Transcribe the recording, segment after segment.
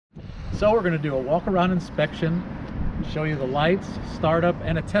So we're going to do a walk around inspection, show you the lights, startup,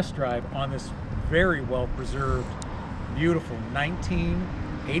 and a test drive on this very well preserved, beautiful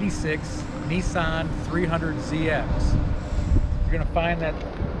 1986 Nissan 300ZX. You're going to find that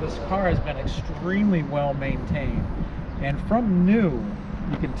this car has been extremely well maintained, and from new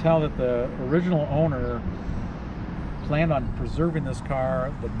you can tell that the original owner planned on preserving this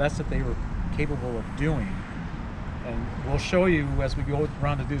car the best that they were capable of doing. And we'll show you as we go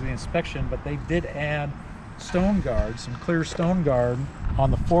around to do the inspection, but they did add stone guard, some clear stone guard on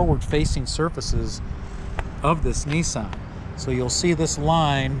the forward facing surfaces of this Nissan. So you'll see this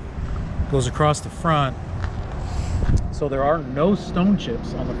line goes across the front, so there are no stone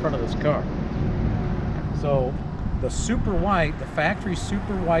chips on the front of this car. So the super white, the factory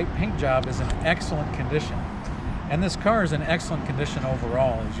super white paint job is in excellent condition, and this car is in excellent condition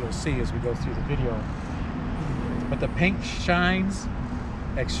overall, as you'll see as we go through the video. But the paint shines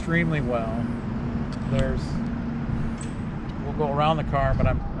extremely well. We'll go around the car, but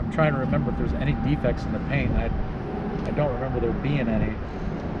I'm trying to remember if there's any defects in the paint. I don't remember there being any.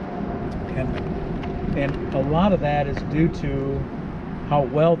 And a lot of that is due to how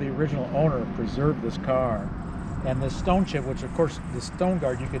well the original owner preserved this car. And the stone chip, which of course the stone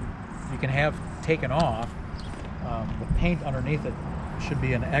guard you can have taken off, the paint underneath it should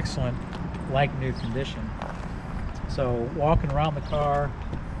be in excellent, like new condition. So walking around the car,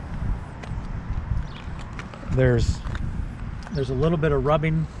 there's a little bit of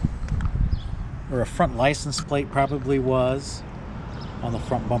rubbing, or a front license plate probably was, on the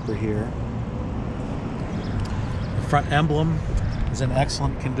front bumper here. The front emblem is in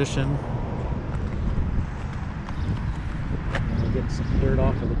excellent condition. We're getting some dirt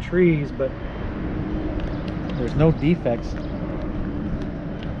off of the trees, but there's no defects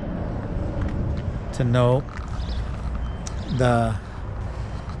to note.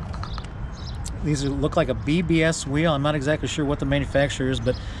 These look like a BBS wheel. I'm not exactly sure what the manufacturer is,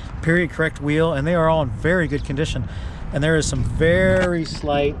 but period correct wheel, and they are all in very good condition. And there is some very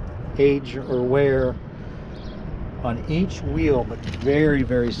slight age or wear on each wheel, but very,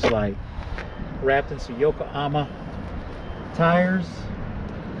 very slight. Wrapped in some Yokohama tires.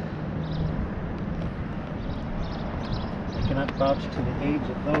 I cannot vouch to the age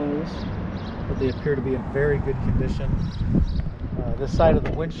of those, but they appear to be in very good condition. This side of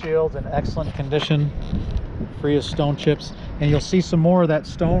the windshield in excellent condition, free of stone chips, and you'll see some more of that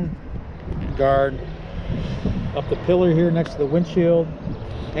stone guard up the pillar here next to the windshield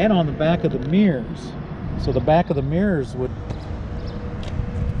and on the back of the mirrors. So the back of the mirrors would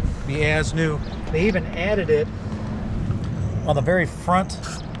be as new. They even added it on the very front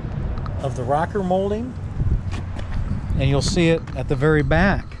of the rocker molding, and you'll see it at the very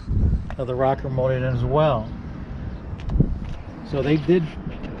back of the rocker molding as well. So they did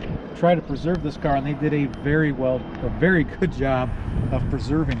try to preserve this car, and they did a very good job of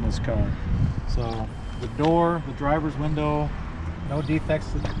preserving this car. So the door, the driver's window, no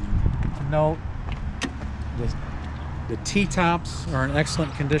defects to note. The T-tops are in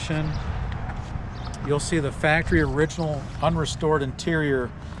excellent condition. You'll see the factory original unrestored interior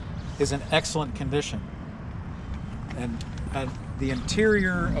is in excellent condition. And the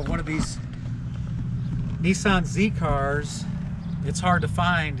interior of one of these Nissan Z cars, it's hard to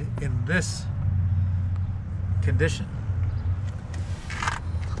find in this condition.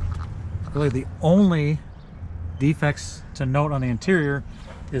 Really, the only defects to note on the interior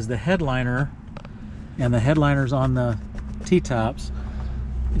is the headliner, and the headliners on the T-tops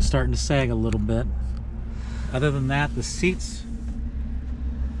is starting to sag a little bit. Other than that, the seats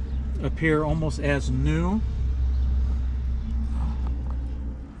appear almost as new.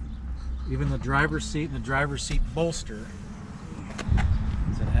 Even the driver's seat and the driver's seat bolster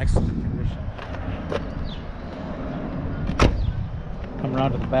is in excellent condition. Come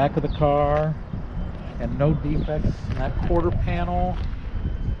around to the back of the car, and no defects in that quarter panel.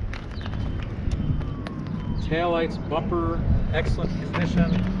 Taillights, bumper, excellent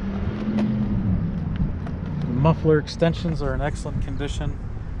condition. The muffler extensions are in excellent condition.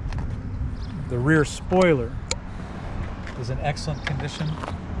 The rear spoiler is in excellent condition.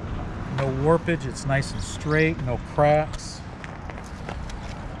 No warpage, it's nice and straight, no cracks.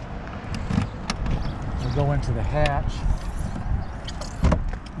 We'll go into the hatch.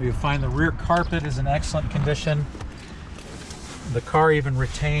 You'll find the rear carpet is in excellent condition. The car even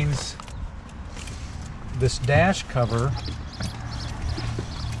retains this dash cover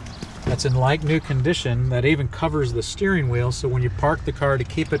that's in like new condition, that even covers the steering wheel, so when you park the car to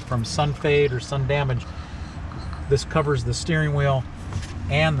keep it from sun fade or sun damage, this covers the steering wheel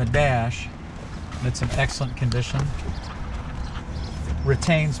and the dash, and it's in excellent condition.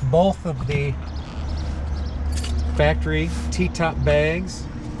 Retains both of the factory T-top bags.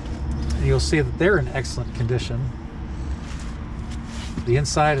 And you'll see that they're in excellent condition. The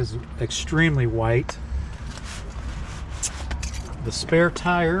inside is extremely white. The spare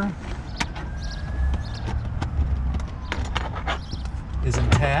tire is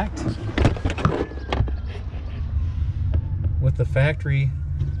intact with the factory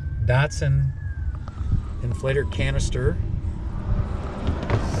Datsun inflator canister.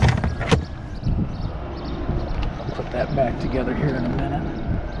 Put that back together here in a minute.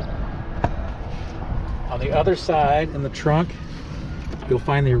 On the other side, in the trunk, you'll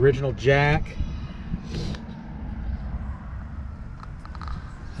find the original jack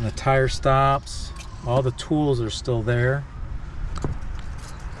and the tire stops. All the tools are still there.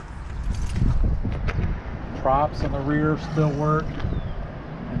 Props in the rear still work,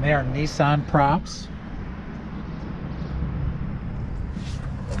 and they are Nissan props.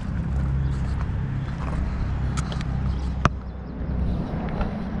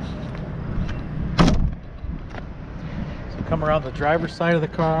 So come around the driver's side of the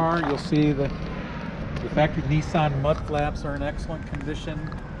car, you'll see the factory Nissan mud flaps are in excellent condition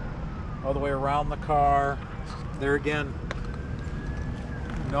all the way around the car. There again,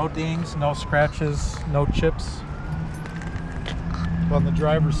 no dings, no scratches, no chips on the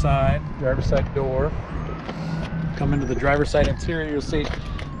driver's side door. Come into the driver's side interior, you'll see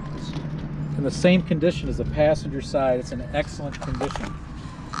it's in the same condition as the passenger side. It's in excellent condition.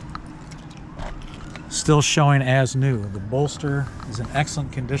 Still showing as new. The bolster is in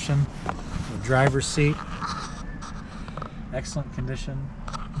excellent condition. The driver's seat, excellent condition.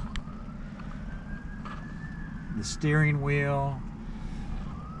 The steering wheel.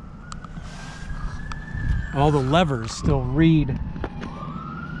 All the levers still read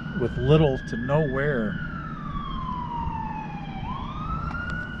with little to no wear.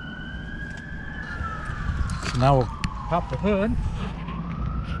 So now we'll pop the hood.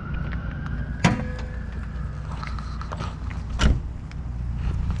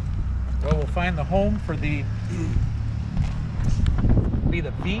 Well, we'll find the home for the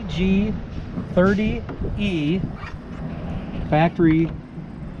VG30E factory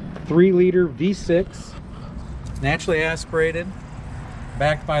 3-liter V6, naturally aspirated,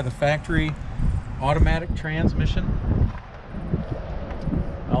 backed by the factory automatic transmission.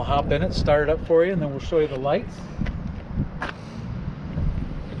 I'll hop in it, start it up for you, and then we'll show you the lights.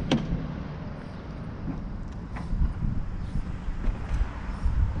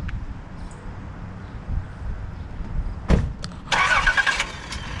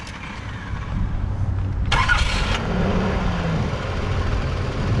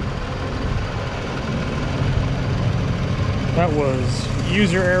 That was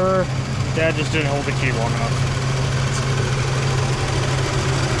user error. Dad just didn't hold the key long enough.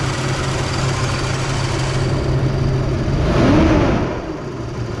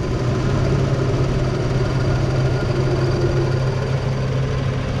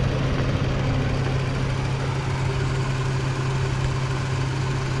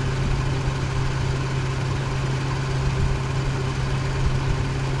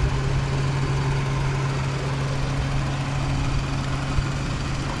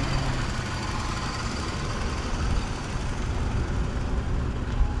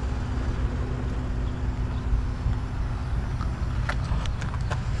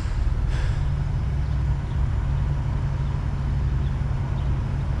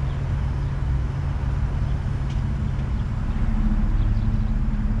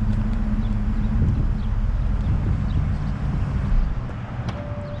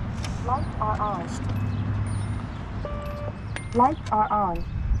 Lights are on.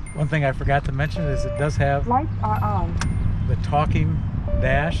 One thing I forgot to mention is it does have Lights are on. the talking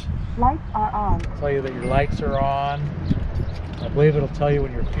dash. Lights are on. It'll tell you that your lights are on. I believe it'll tell you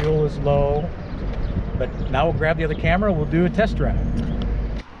when your fuel is low. But now we'll grab the other camera, we'll do a test drive.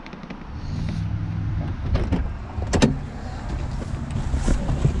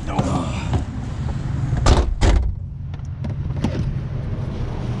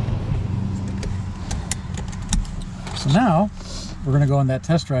 So now we're going to go on that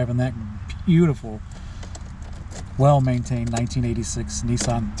test drive in that beautiful, well-maintained 1986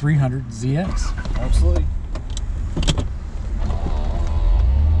 Nissan 300ZX. Absolutely.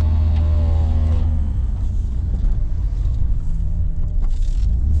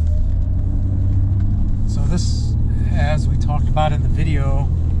 So this, as we talked about in the video,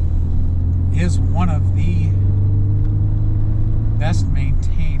 is one of the best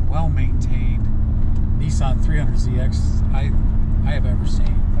maintained, well-maintained Nissan 300ZX I have ever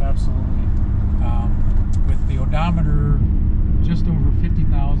seen. Absolutely. With the odometer just over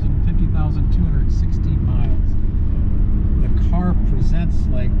 50,216 miles. The car presents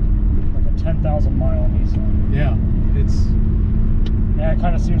like a 10,000 mile Nissan. yeah, it's Yeah, it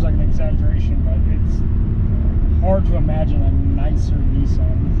kind of seems like an exaggeration, but it's hard to imagine a nicer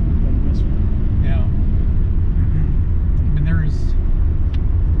Nissan than this one. yeah. And there is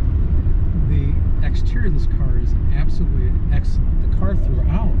the exterior of this car is absolutely excellent. The car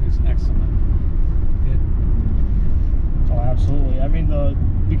throughout is excellent. Oh, absolutely. I mean,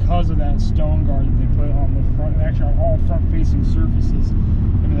 because of that stone guard that they put on the front, actually on all front-facing surfaces,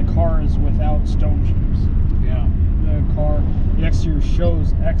 I mean, the car is without stone chips. Yeah. The exterior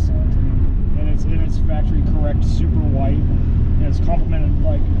shows excellent, and it's in its factory correct super white, and it's complemented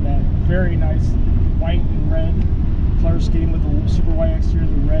like that very nice white and red color scheme with the super white exterior,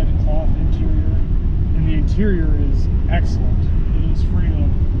 the red cloth interior, and the interior is excellent. It is free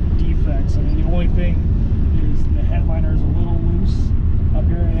of defects. I mean, the only thing is the headliner is a little loose up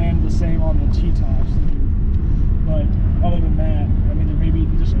here, and the same on the T-tops. But other than that, I mean, there may be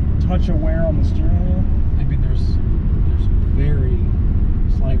just a touch of wear on the steering wheel. I mean, there's very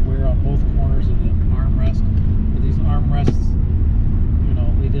slight wear on both corners of the armrest, but these armrests, you know,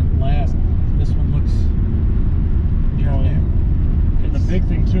 they didn't last. This one looks near new. And the big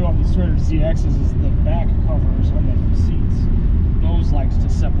thing too on these 300ZXs is the back covers on the seats. Those likes to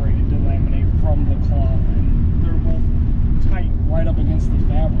separate and delaminate from the cloth, and they're both tight right up against the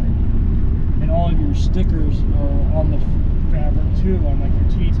fabric. And all of your stickers are on the fabric too, on like your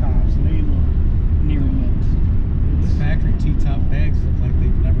T-tops, and they look near mint. The factory T-top bags look like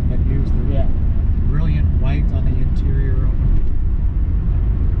they've never been used. They're brilliant white on the interior of them.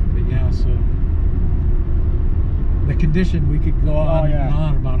 But yeah, so the condition, we could go on and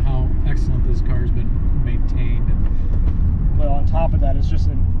on about how excellent this car has been maintained. But on top of that, it's just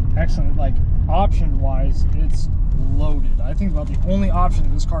an excellent, like, option-wise, it's loaded. I think about the only option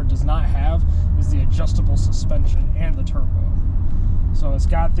that this car does not have is the adjustable suspension and the turbo. So it's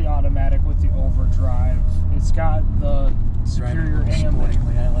got the automatic with the overdrive. It's got the superior AM.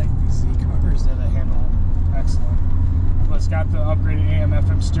 I like these Z cars. That handle excellent. But it's got the upgraded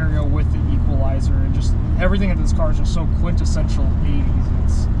AM/FM stereo with the equalizer, and just everything in this car is just so quintessential 80s.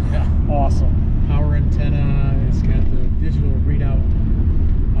 It's awesome. Power antenna. It's got the digital readout,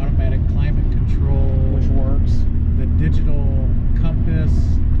 automatic climate control, Which works. the digital compass,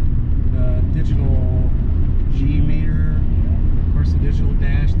 the digital G meter. Of course, the digital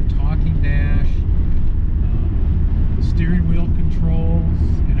dash, the talking dash, the steering wheel controls,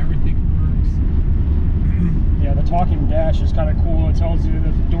 and everything works. Yeah, the talking dash is kind of cool. It tells you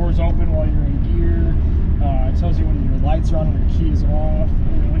that the door's open while you're in gear. It tells you when your lights are on and your key is off.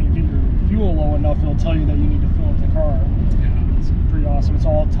 And when you get your fuel low enough, it'll tell you that you need to fill up the car. Yeah. It's pretty awesome. It's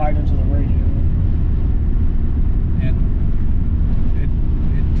all tied into the radio. And it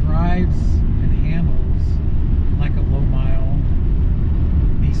drives and handles like a low-mile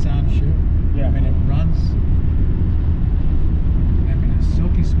Nissan should. Yeah. I mean, it runs. I mean, it's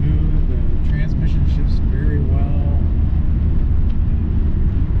silky smooth. The transmission shifts very well.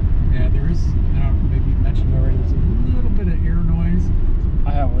 Yeah, there is. I don't know, maybe you mentioned already. There's a little bit of air noise.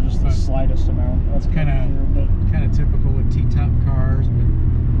 I have just the slightest amount. That's kind of typical with T-top cars, but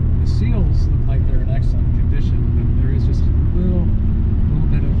the seals look like they're in excellent condition. But there is just a little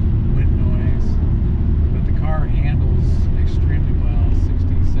bit of wind noise. But the car handles extremely well. 60,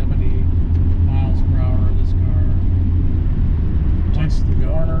 70 miles per hour. This car takes the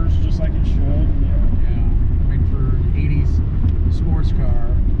corners just like it should. Yeah. I mean, for an 80s sports car,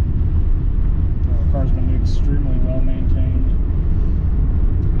 the car's been extremely well maintained.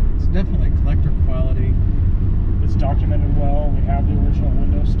 it's definitely collector quality. It's documented well. We have the original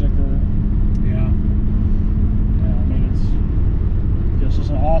window sticker. Yeah. I mean, it's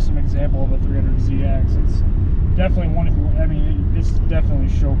just an awesome example of a 300ZX. It's definitely one of your, I mean, it's definitely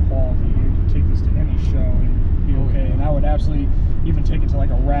show quality. You can take this to any show and be okay. And I would absolutely even take it to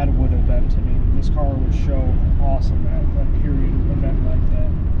like a Radwood event. I mean, this car would show awesome at a period event like that.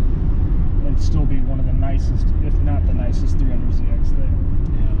 And still be one of the nicest, if not the nicest 300ZX there.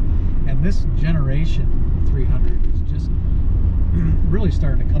 Yeah. And this generation 300 is just really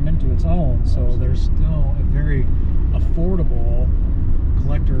starting to come into its own. So there's still a very affordable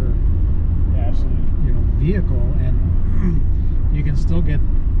collector, vehicle, and you can still get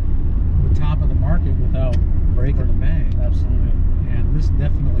the top of the market without breaking the bank. Absolutely. And this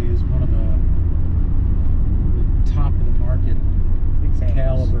definitely is one of the top of the market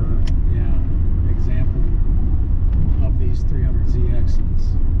caliber, example of these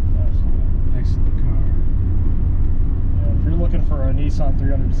 300ZXs. Absolutely. Excellent car. Yeah, if you're looking for a Nissan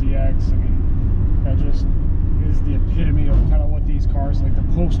 300ZX, I mean, is the epitome of kind of what these cars, like the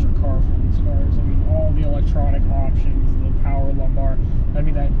poster car for these cars. I mean, all the electronic options, the power lumbar. I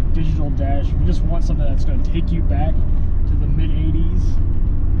mean, that digital dash. If you just want something that's going to take you back to the mid '80s,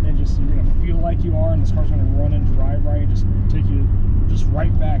 and just you're going to feel like you are, and this car's going to run and drive right, just take you just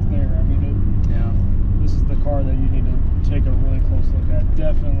right back there. I mean, this is the car that you need to take a really close look at.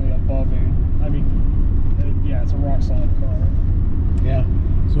 Definitely above a. I mean, yeah, it's a rock solid car. Yeah.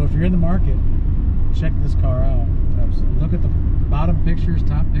 So if you're in the market, check this car out. Absolutely. Look at the bottom pictures,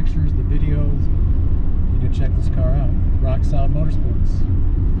 top pictures, the videos. You can check this car out. Rock Solid Motorsports.